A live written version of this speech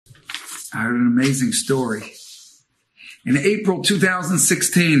I heard an amazing story. In April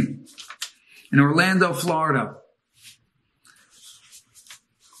 2016, in Orlando, Florida,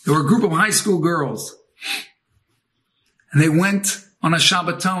 there were a group of high school girls, and they went on a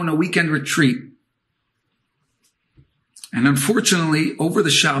Shabbaton, a weekend retreat. And unfortunately, over the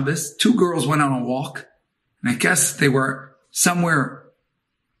Shabbos, 2 girls went on a walk, and I guess they were somewhere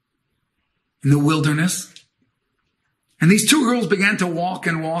in the wilderness. And these 2 girls began to walk,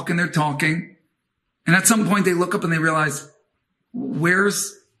 and they're talking. And at some point they look up and they realize,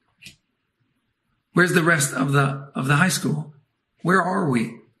 where's the rest of the high school? Where are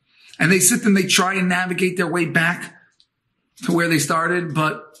we? And they sit and they try and navigate their way back to where they started,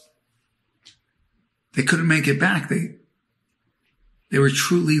 but they couldn't make it back. They were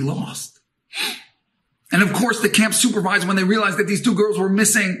truly lost. And of course, the camp supervisor, when they realized that these 2 girls were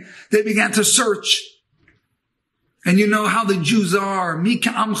missing, they began to search. And you know how the Jews are. Mi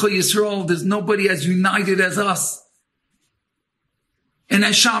ka'amcha Yisrael, there's nobody as united as us. And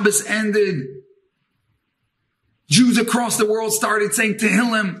as Shabbos ended, Jews across the world started saying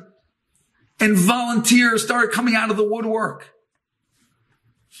Tehillim, and volunteers started coming out of the woodwork.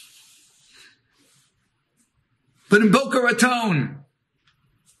 But in Boca Raton,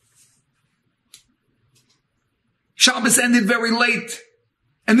 Shabbos ended very late.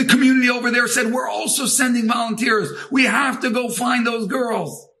 And the community over there said, we're also sending volunteers. We have to go find those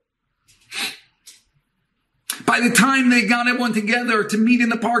girls. By the time they got everyone together to meet in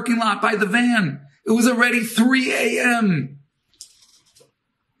the parking lot by the van, it was already 3 a.m.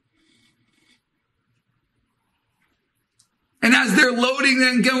 And as they're loading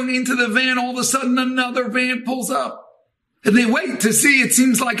and going into the van, all of a sudden another van pulls up. And they wait to see, it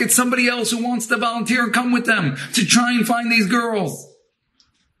seems like it's somebody else who wants to volunteer and come with them to try and find these girls.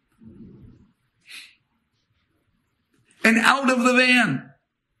 And out of the van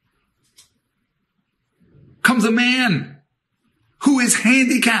comes a man who is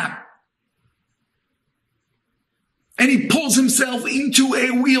handicapped. And he pulls himself into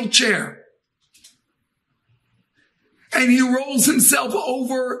a wheelchair. And he rolls himself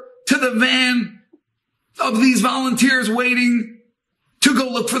over to the van of these volunteers waiting to go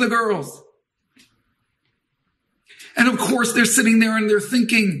look for the girls. And of course, they're sitting there and they're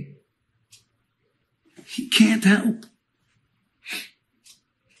thinking, he can't help.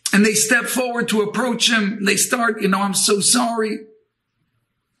 And they step forward to approach him. They start, I'm so sorry.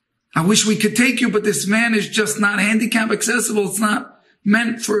 I wish we could take you, but this man is just not handicap accessible. It's not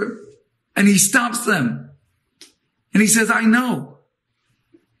meant for, and he stops them. And he says, I know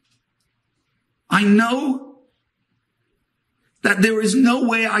that there is no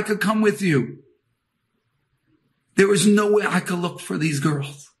way I could come with you. There is no way I could look for these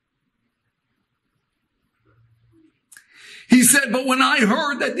girls. He said, but when I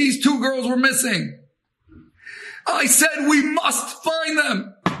heard that these 2 girls were missing, I said, we must find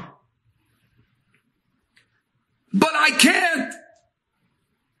them. But I can't.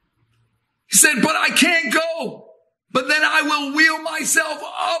 He said, but I can't go. But then I will wheel myself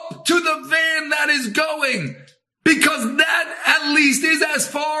up to the van that is going, because that at least is as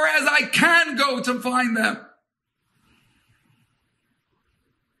far as I can go to find them.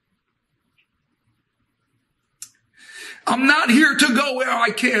 I'm not here to go where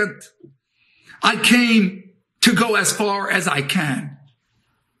I can't. I came to go as far as I can.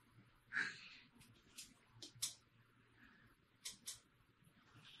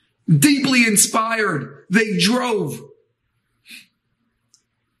 Deeply inspired, they drove.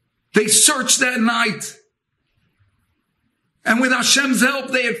 They searched that night. And with Hashem's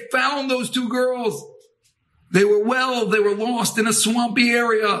help, they had found those 2 girls. They were well, they were lost in a swampy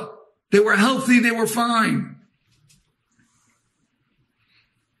area. They were healthy, they were fine.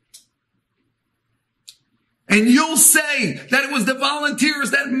 And you'll say that it was the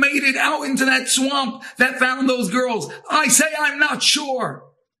volunteers that made it out into that swamp that found those girls. I say I'm not sure.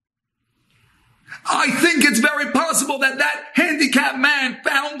 I think it's very possible that that handicapped man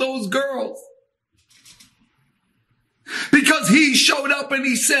found those girls. Because he showed up and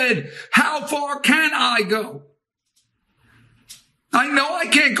he said, how far can I go? I know I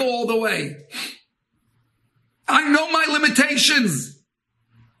can't go all the way. I know my limitations.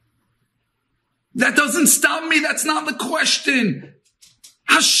 That doesn't stop me. That's not the question.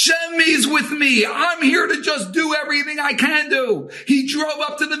 Hashem is with me. I'm here to just do everything I can do. He drove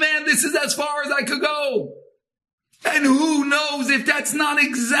up to the van. This is as far as I could go. And who knows if that's not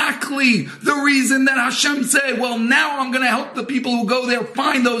exactly the reason that Hashem said, well, now I'm going to help the people who go there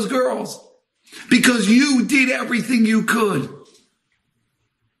find those girls. Because you did everything you could.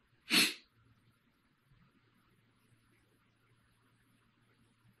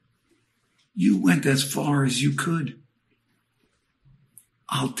 You went as far as you could.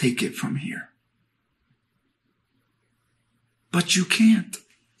 I'll take it from here. But you can't.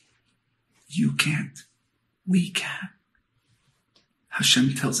 You can't. We can.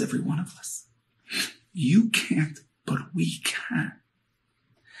 Hashem tells every one of us, you can't, but we can.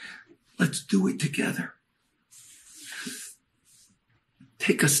 Let's do it together.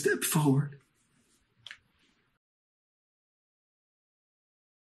 Take a step forward.